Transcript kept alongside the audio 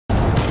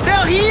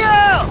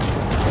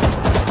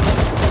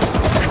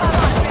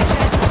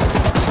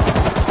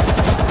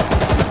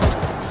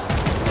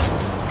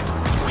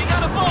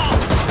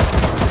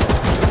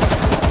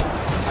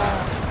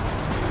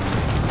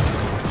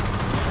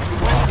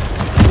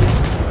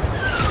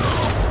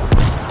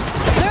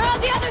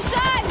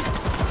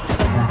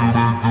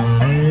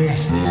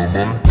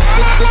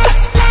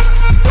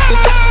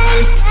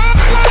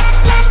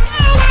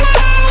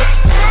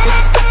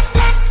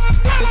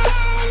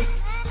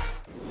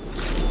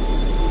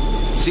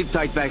Sit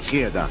tight back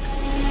here, Doc.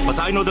 But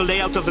I know the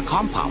layout of the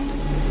compound.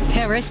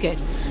 Can't risk it,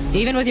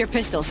 even with your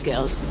pistol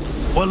skills.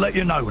 We'll let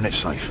you know when it's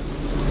safe.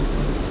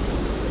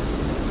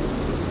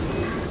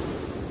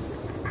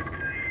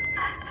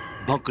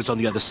 Bunker's on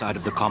the other side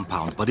of the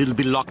compound, but it'll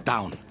be locked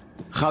down.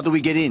 How do we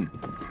get in?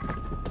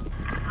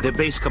 Their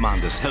base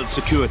commanders held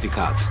security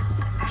cards.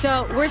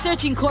 So, we're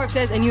searching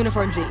corpses and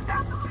Uniform Z.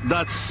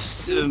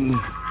 That's,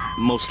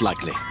 most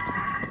likely.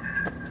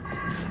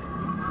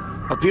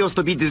 Appears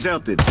to be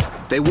deserted.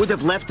 They would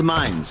have left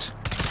mines.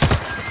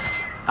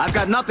 I've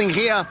got nothing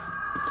here.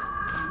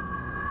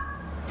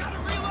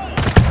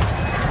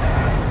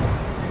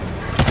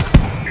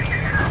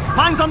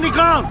 Mines on the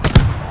ground!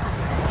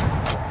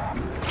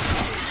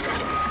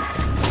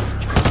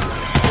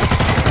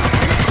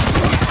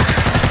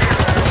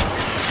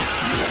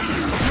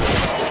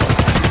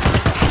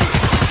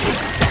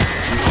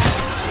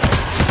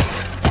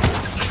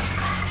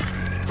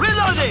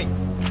 Reloading!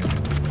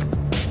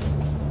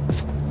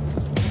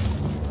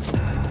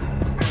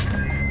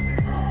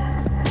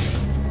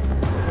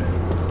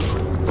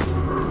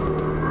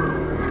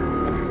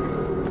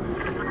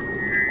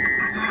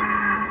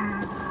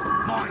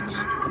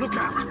 Look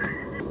out!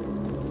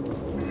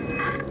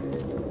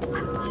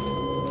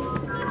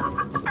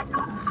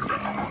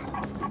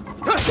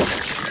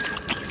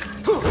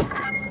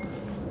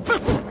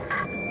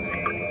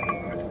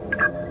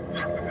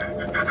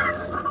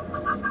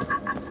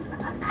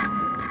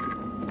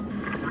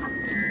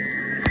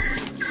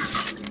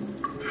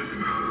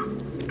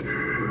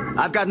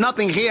 I've got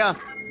nothing here.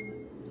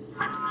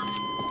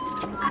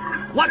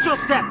 Watch your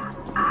step!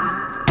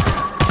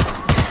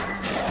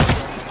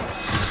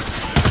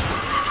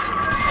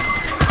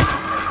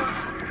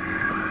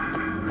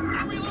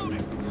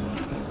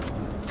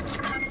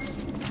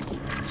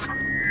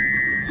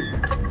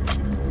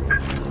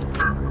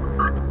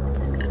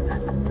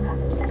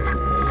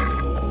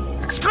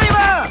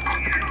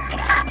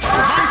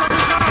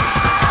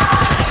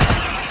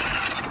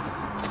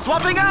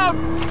 Swapping out!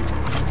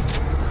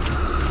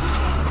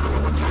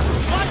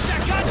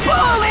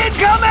 Bull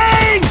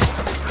incoming!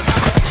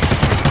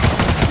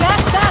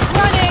 Last back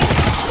running!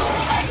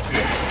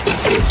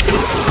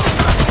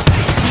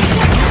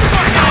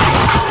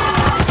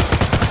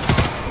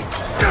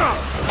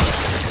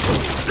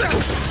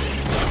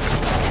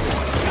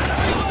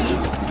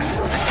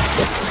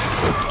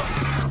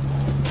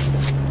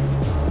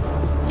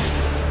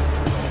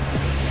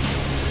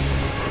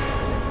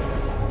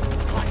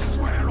 I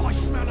swear I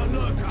smell a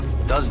lurker.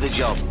 Does the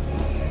job.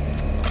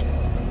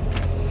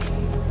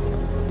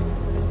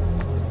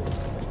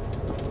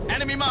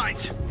 Enemy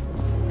mines!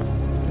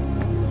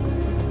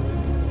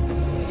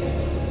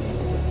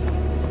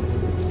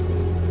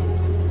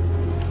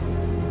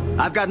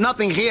 I've got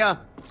nothing here.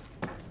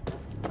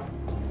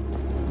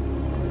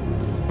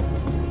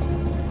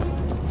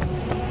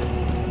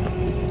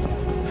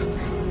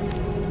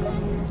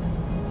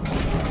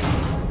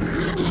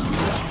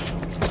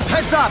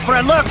 Heads up for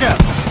a lurker!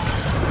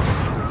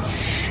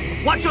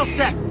 Watch your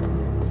step!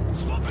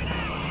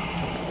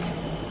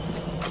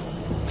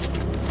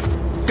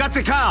 Got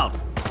the car!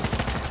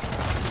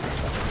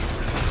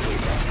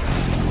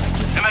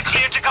 Am I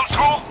clear to come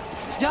through?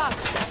 Doc,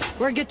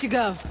 we're good to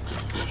go.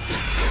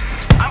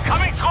 I'm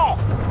coming through!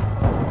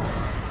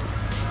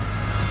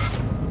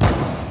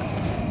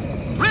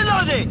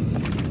 Reloading!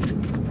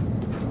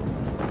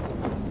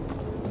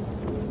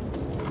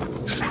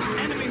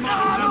 Enemy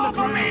mines on the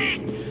ground.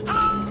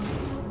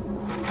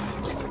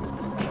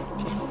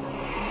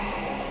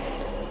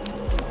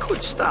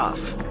 Good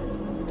stuff.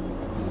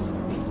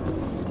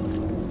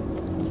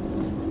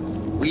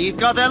 We've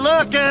got a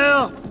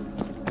lurker!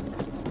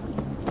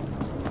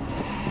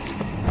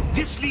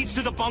 This leads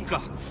to the bunker,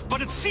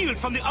 but it's sealed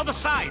from the other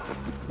side.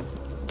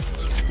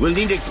 We'll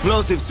need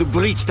explosives to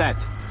breach that.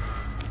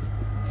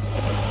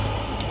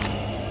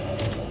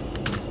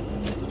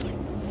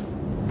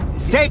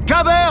 Take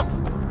cover!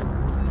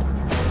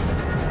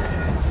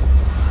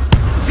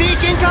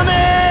 Zeke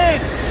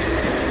incoming!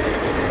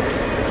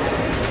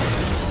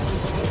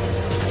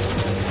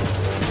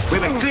 We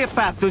have a clear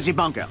path to the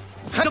bunker.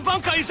 The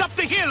bunker is up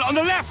the hill on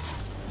the left!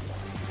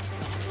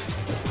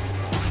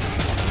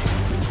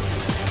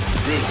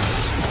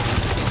 Zeke's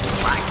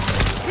right.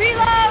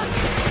 Reload!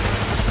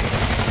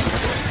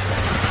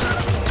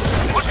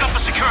 Who's got the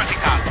security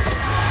card?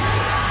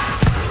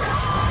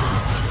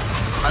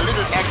 A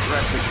little extra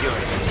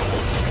security.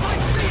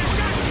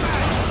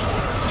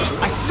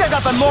 I set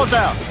up a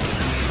mortar!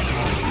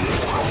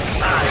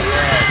 Ah,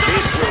 yes,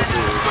 this will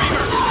do.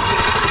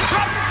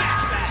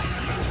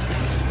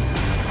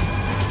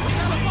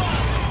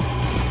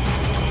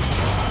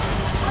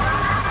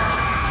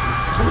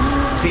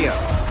 Clear.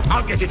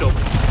 I'll get it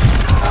open.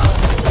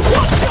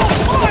 Watch your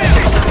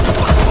fire!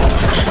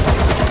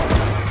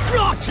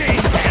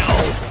 Rotting hell!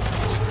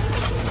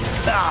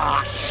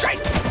 Ah,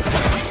 shit!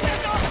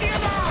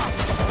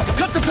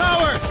 Cut the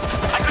power!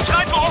 I could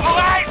try to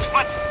override,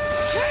 but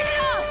Turn it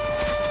off!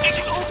 It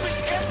can open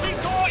every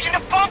door in the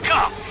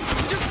bunker!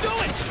 Just do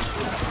it!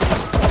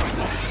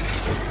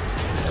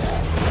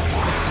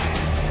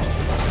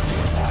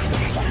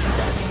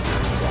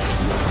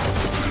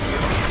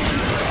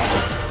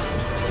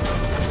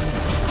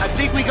 I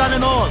think we got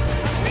them all.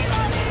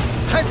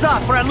 Heads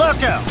up for a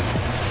lurker.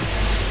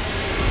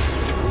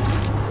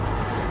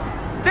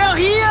 They're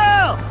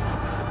here!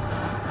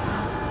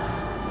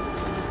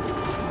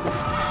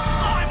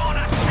 I'm on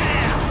a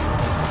tear!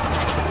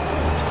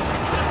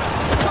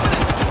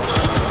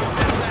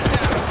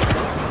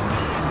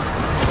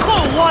 Who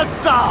wants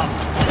some?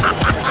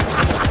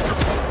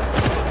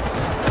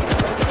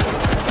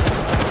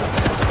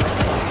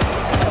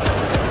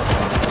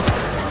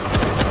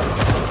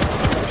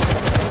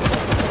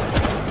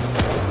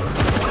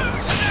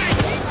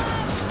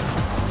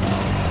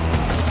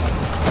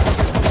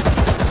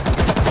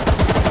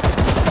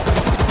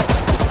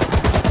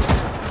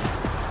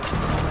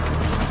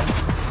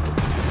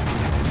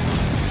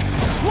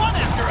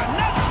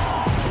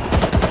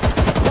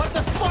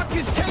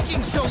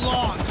 So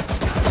long!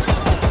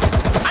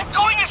 I'm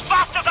going as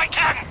fast as I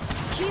can!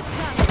 Keep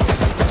coming.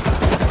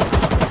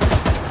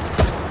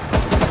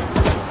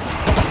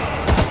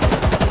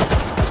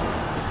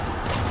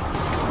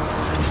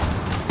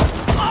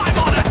 I'm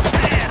on a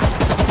tear!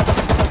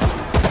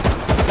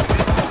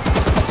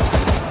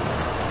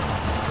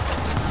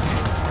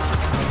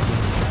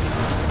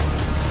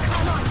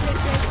 Come on,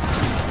 bitches.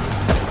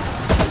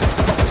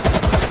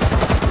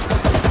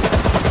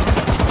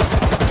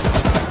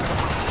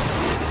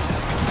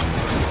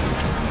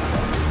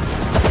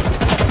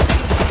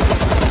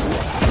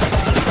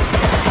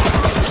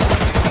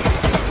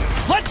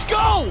 Let's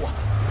go!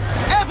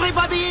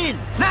 Everybody in!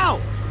 Now!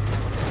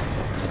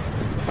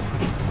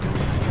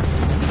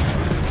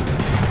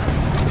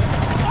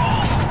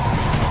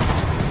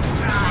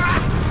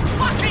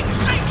 Fucking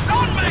sinks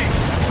on me!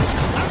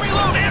 I'm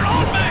reloading here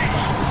on me!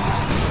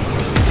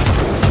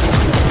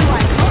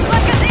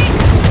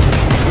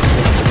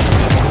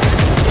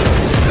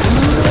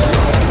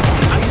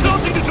 I'm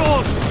closing the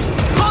doors!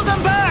 Hold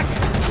them back!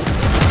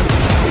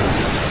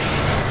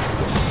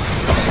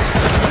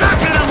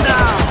 Knocking them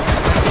down!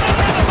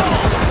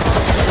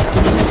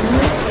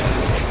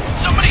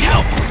 Somebody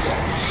help!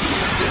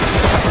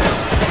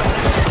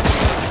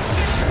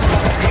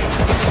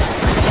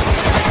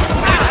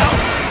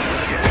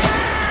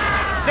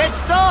 They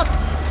stop!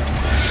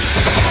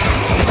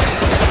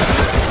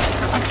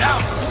 I'm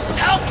down!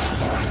 Help!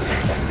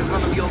 You're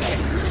gonna be okay.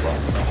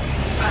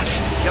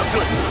 You're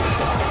good.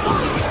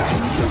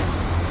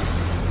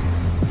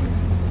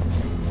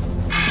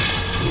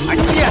 I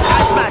see a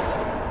hatchback!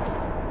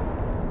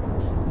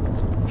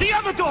 The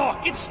other door!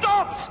 It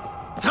stopped!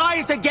 Try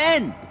it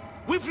again!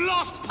 We've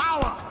lost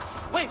power!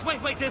 Wait,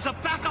 there's a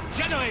backup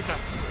generator!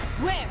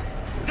 Where?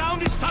 Down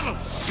this tunnel!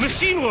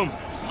 Machine room!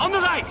 On the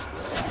right!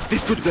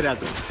 This could get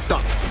ugly.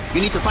 Doc,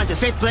 you need to find a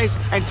safe place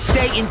and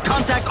stay in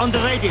contact on the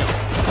radio.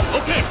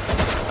 Okay,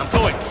 I'm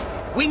going.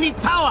 We need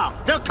power!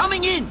 They're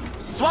coming in!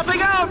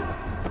 Swapping out!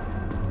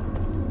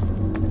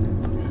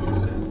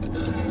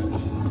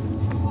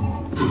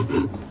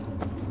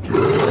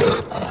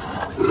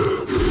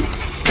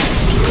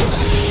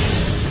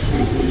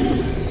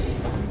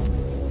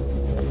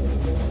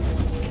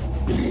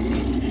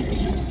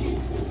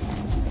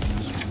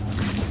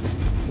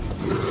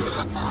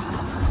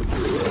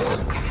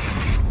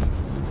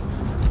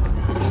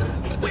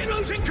 We're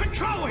losing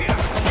control here!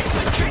 Get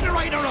the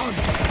generator on!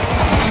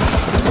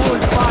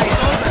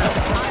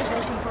 Eyes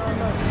open for a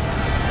look.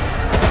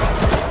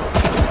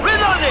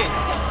 Reloading!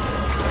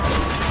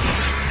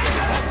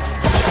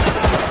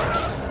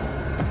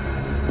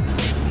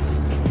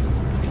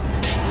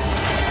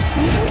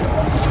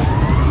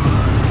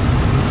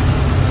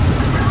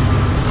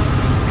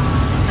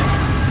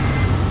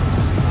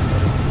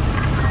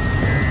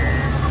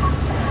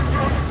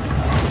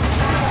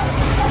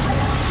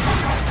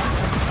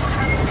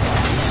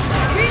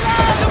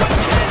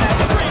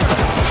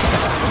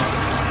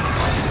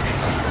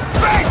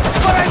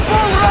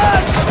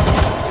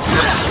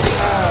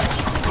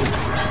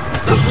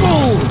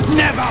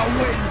 Never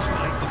wins,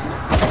 mate!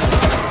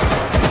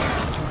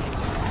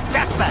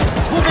 That's bad.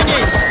 Moving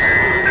in!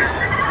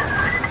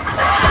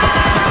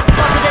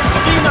 Confident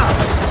steamer!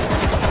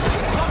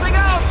 Swapping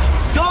out!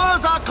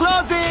 Doors are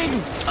closing!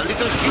 A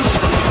little juice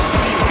from the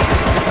steamer.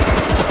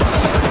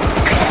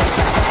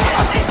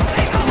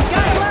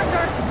 Got a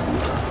worker.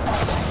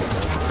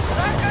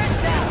 Worker's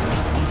down.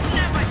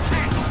 Never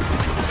take!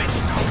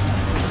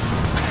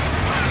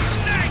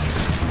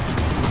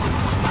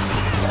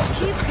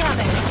 Keep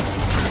coming.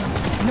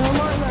 No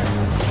more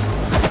lurkers.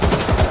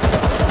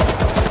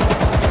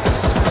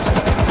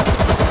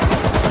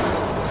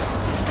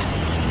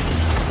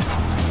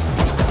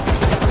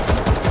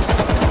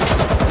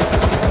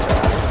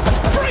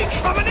 Breach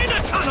from an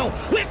inner tunnel!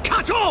 We're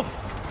cut off!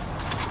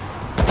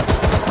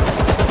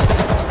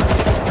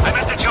 I'm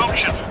at the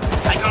junction.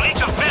 I can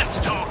reach a vent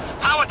to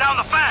power down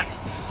the fan.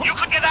 You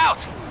could get out!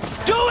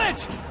 Do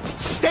it!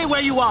 Stay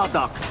where you are,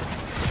 Doc.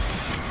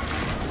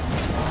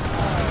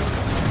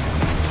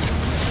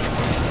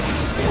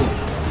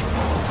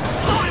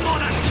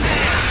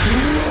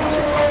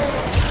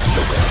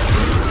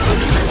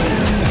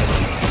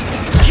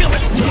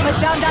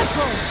 down that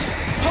pole.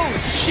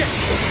 Holy shit!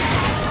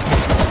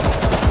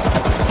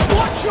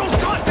 Watch your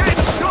goddamn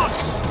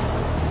shots!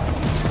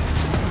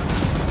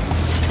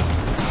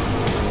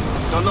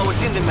 Don't know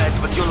what's in the meds,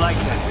 but you'll like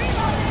that.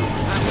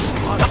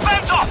 The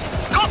fan's off!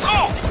 Go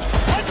through!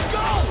 Let's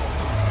go!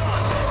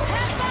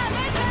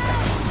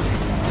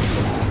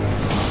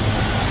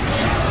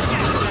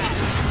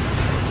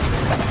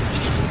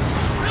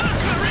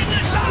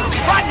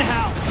 Right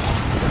now!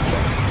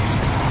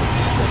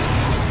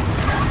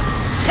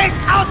 Take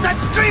out that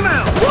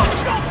screamer!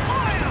 Watch your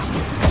fire!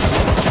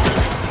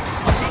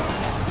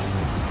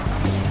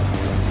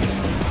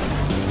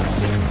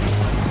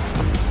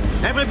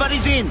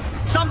 Everybody's in!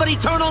 Somebody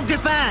turn on the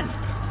fan!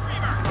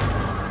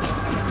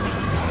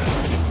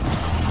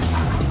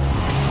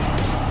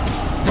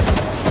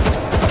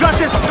 Got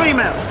the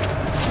screamer!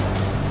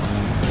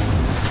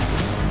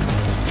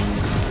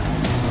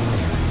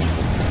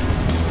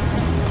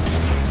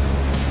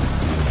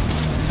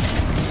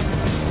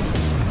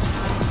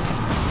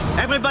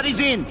 Everybody's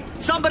in!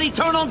 Somebody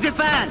turn on the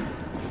fan!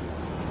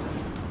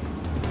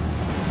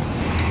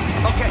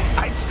 Okay,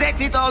 I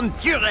set it on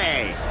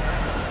puree!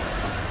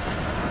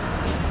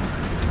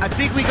 I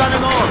think we got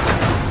them all!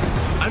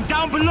 I'm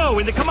down below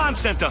in the command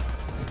center.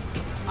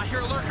 I hear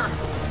a lurker.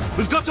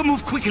 We've got to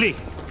move quickly.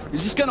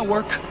 Is this gonna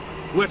work?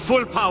 We're at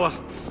full power.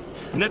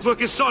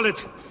 Network is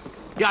solid.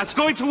 Yeah, it's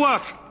going to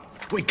work.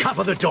 We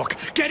cover the dock.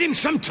 Get him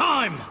some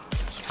time!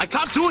 I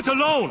can't do it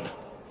alone.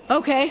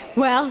 Okay,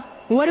 well,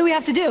 what do we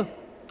have to do?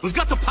 We've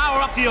got to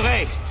power up the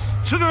array.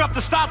 Trigger up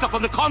the startup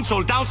on the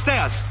console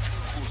downstairs.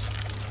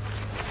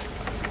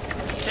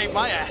 Save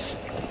my ass.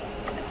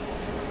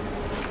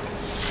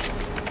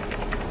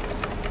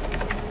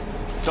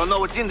 Don't know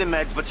what's in the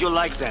meds, but you'll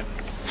like them.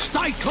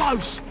 Stay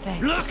close!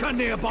 Thanks. Lurker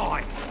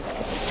nearby!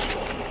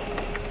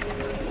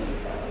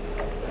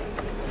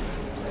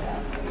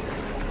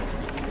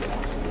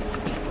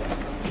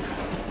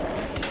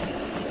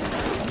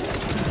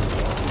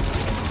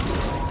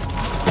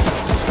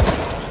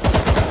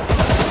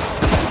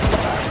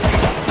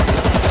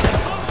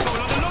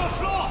 Console on the low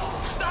floor.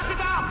 Start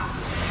it up.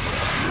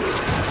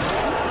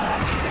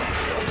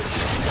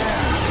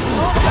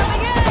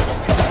 Coming in!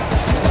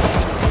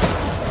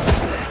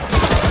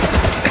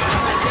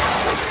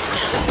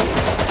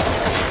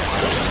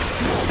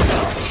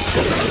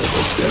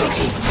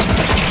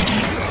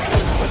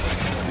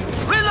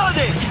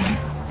 Reloading!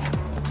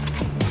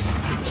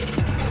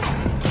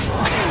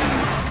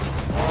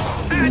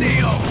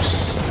 Adios!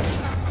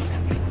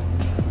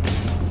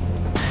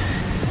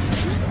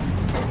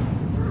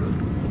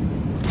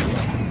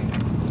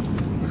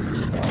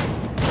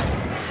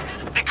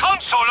 The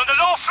console on the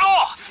low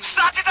floor.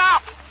 Start it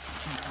up.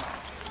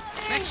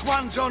 Next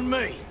one's on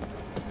me.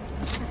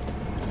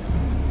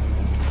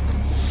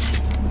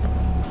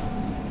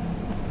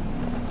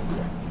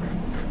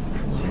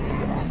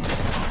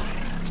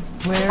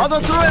 Where? Auto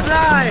turret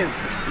live!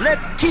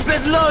 Let's keep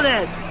it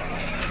loaded!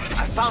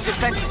 I found the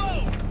fences.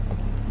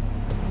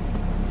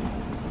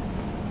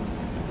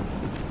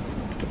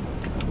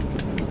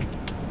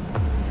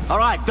 All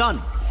right,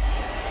 done.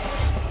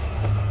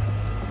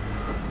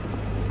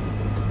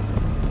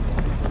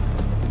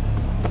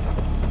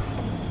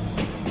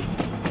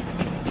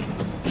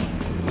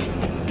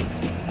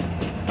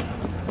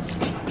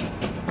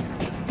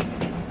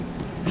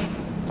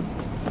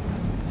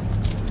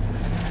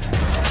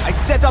 I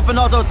set up an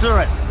auto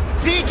turret.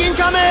 Zeke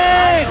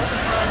incoming!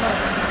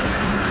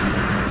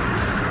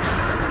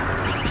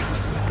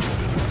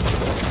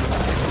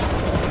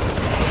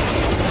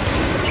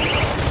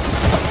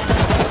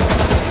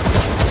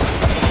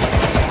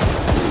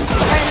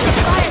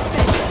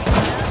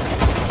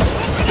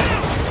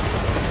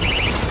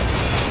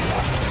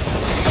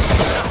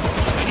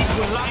 I need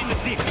to align the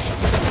dish.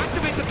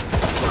 Activate the...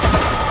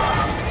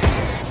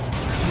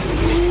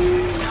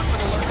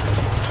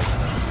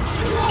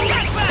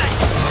 Get back!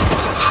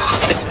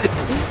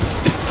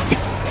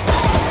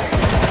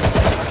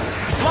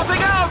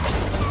 Swapping out!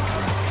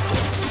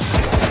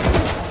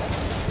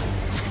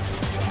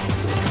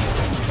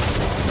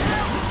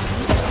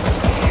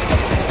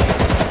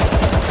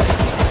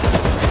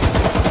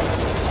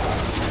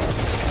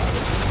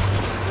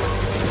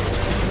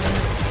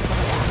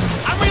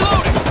 I'm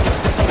reloading!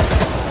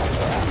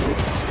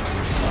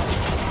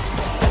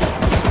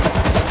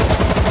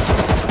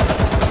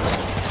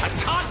 I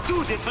can't do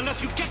this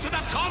unless you get to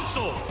that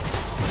console!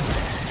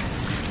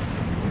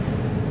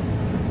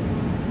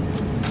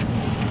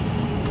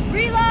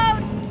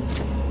 Reload!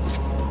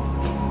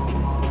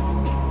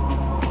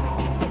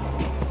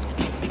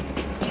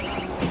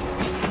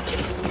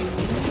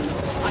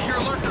 I hear a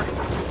lurker.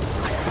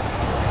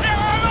 They're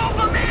all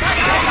over me!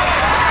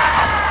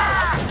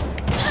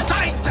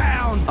 Stay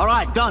down! All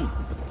right, done.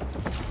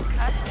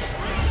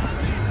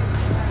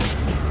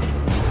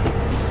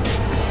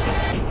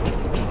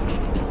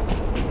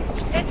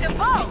 It's a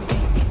boat!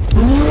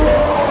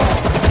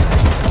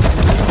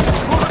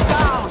 Pull it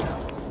down!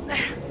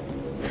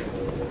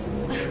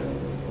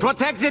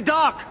 Protect the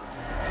dock!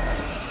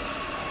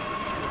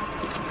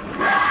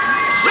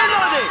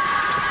 Reloading!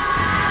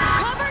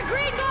 Cover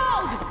green gold!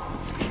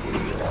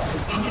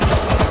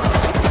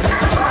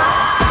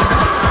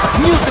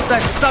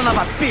 that son of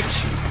a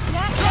bitch!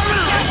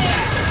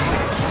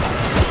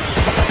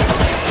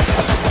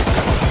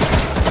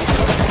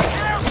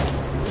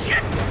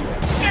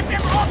 Get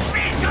them off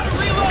me! Gotta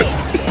reload!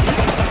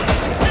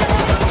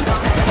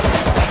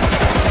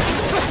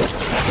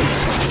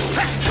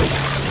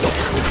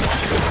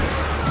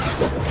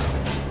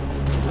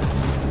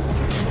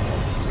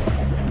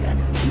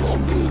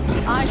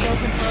 Eyes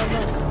open for a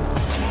look.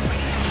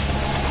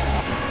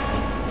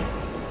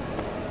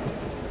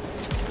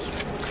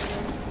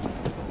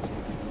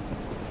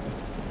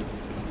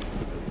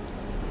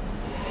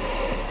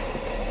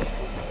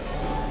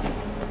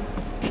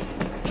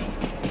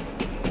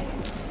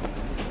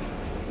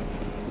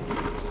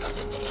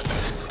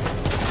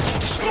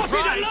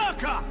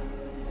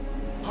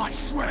 I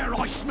swear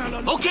I smell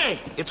a... Okay,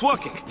 it's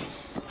working.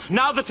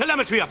 Now the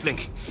telemetry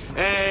uplink.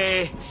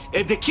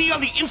 The key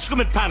on the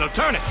instrument panel,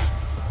 turn it.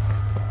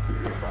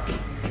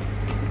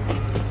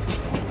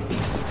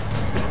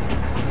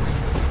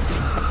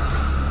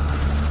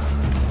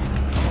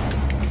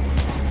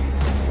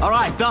 All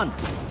right, done.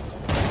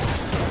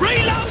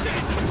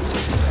 Reloading!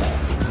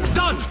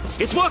 Done!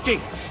 It's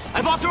working!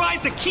 I've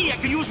authorized the key I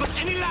can use with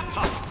any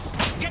laptop.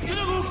 Get to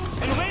the roof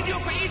and radio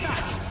for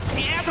evac.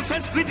 The air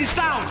defense grid is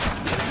down.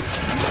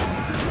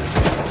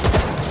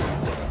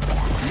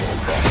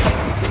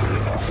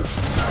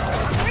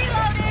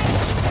 Reloading!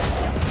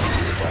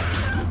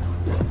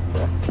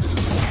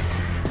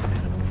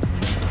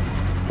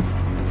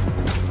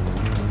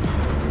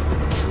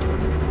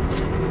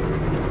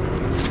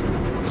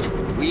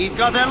 We've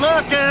got a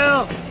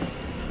lurker!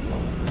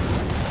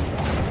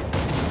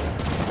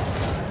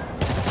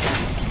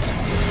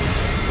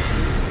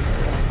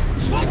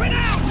 Swapping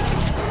out!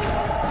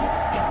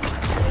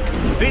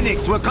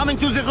 Phoenix, we're coming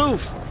to the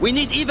roof. We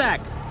need evac.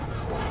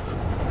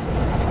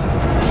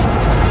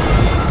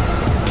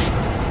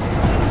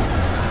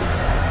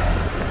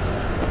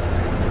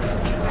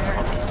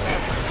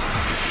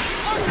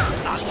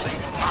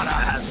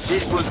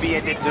 This will be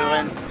a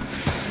deterrent.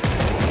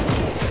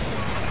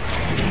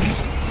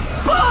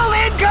 Bull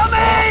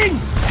incoming!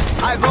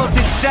 High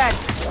voltage set.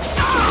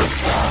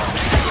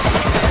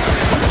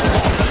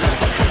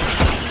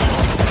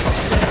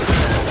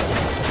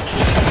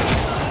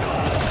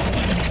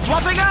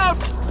 Swapping out!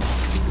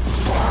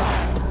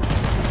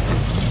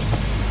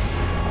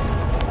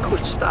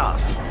 Good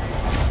stuff.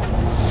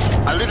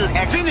 A little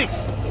egg.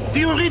 Phoenix! Do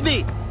you read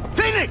me?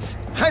 Phoenix!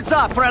 Heads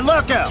up for a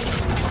lurker!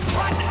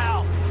 What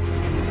now?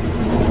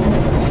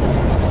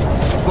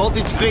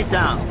 Voltage grid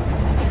down.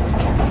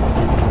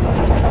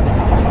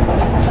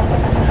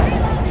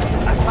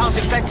 I found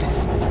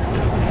defenses.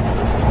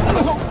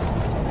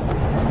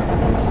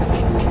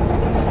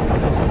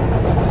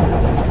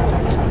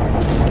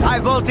 High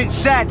voltage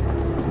set.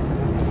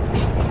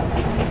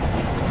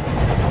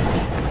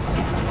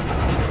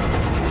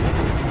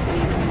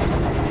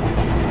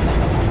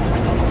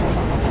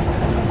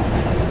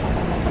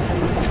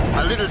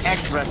 A little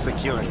extra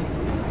security.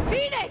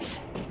 Phoenix!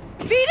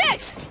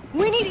 Phoenix!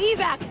 We need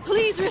evac.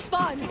 Please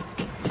respond.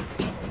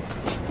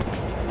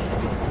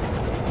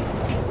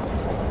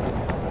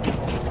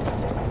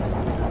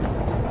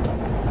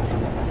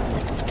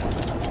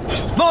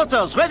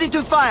 Mortars ready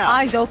to fire.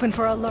 Eyes open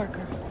for a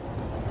lurker.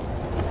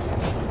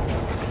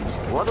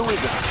 What do we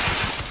got?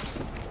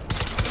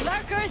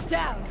 Lurker's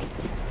down.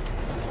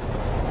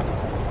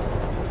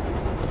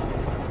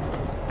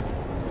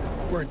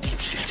 We're in deep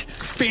shit.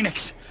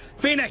 Phoenix!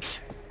 Phoenix!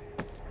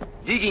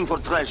 Digging for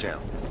treasure.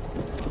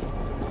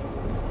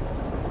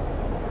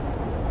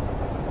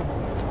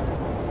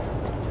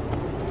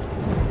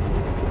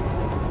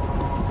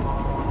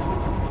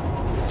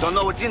 Don't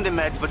know what's in the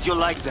meds, but you'll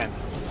like them.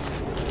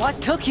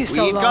 What took you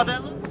so We've long? got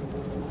a...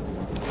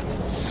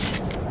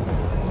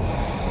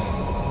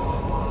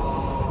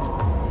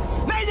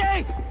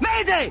 Mayday!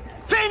 Mayday!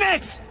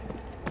 Phoenix!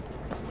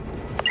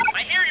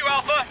 I hear you,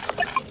 Alpha.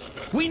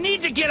 We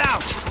need to get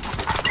out!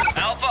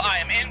 Alpha, I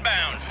am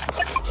inbound.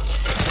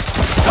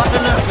 Got the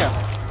lurker.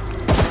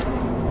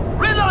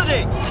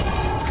 Reloading!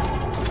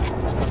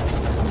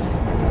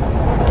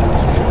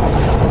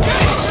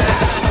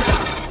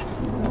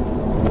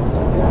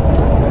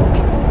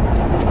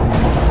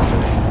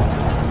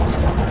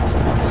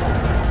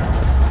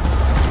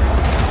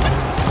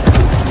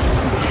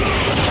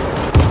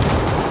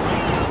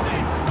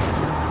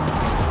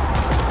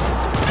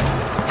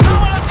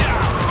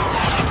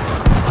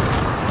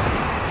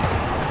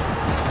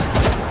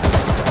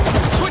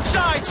 Switch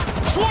sides!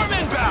 Swarm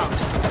inbound!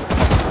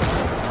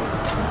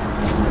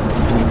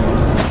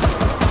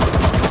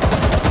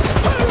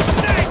 Who's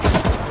next?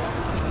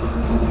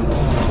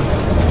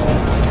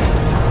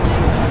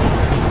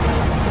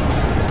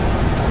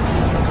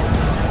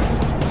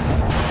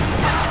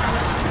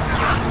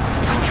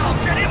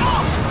 Get him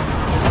off!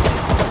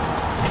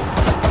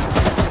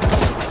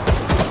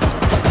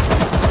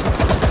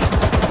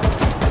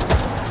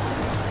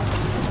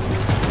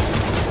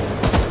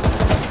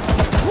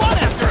 One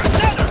after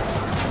another!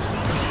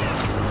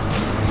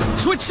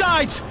 Switch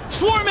sides!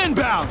 Swarm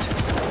inbound!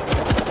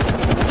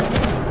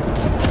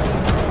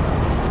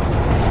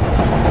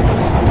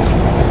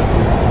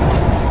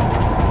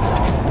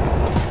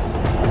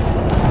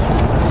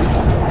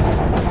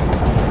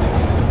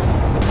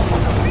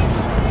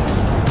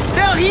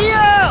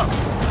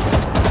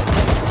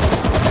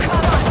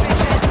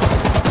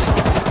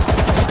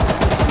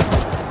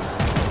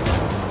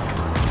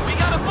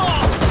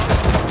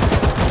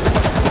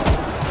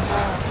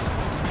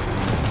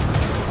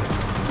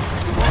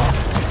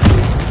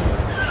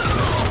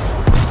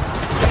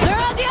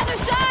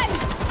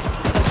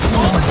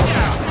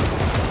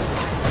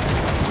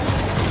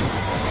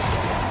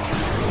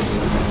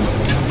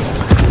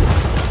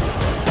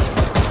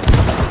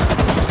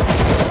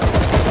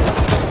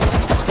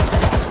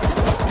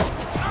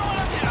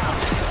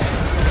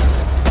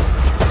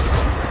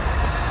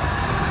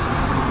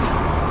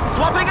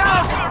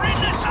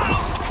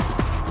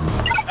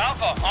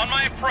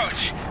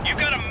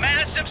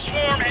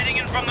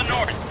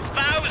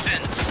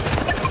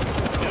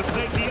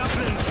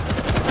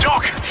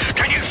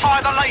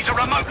 fire the laser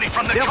remotely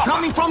from the They're chopper.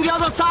 coming from the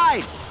other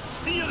side!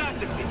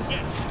 Theoretically,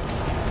 yes.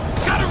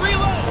 Gotta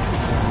reload!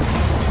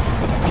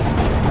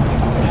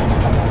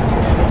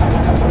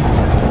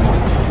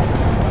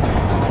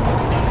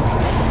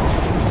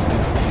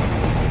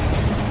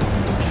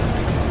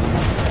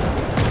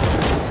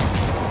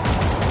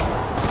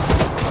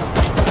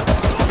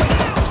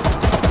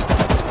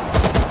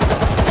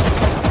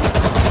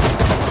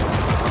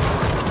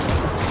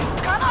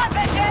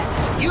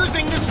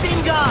 Using the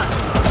steam gun!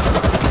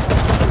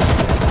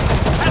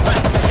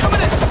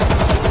 Coming in!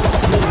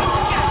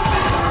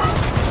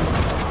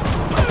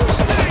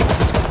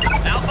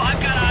 Alpha, I've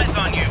got eyes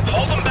on you.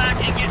 Hold them back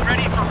and get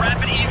ready for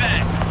rapid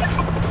evac.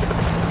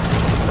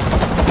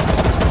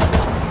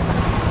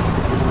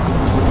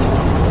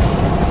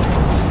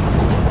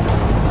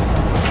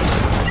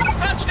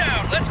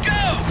 Touchdown, let's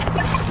go!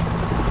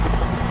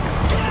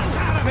 Get us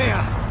out of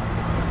here!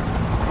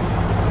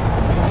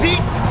 See?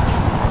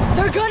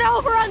 They're good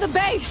over on the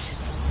base!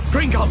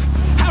 Gringo,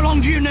 how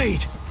long do you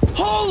need?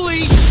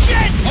 Holy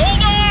shit!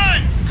 Hold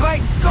on!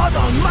 Great God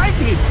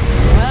Almighty!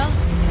 Well,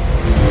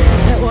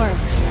 it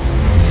works.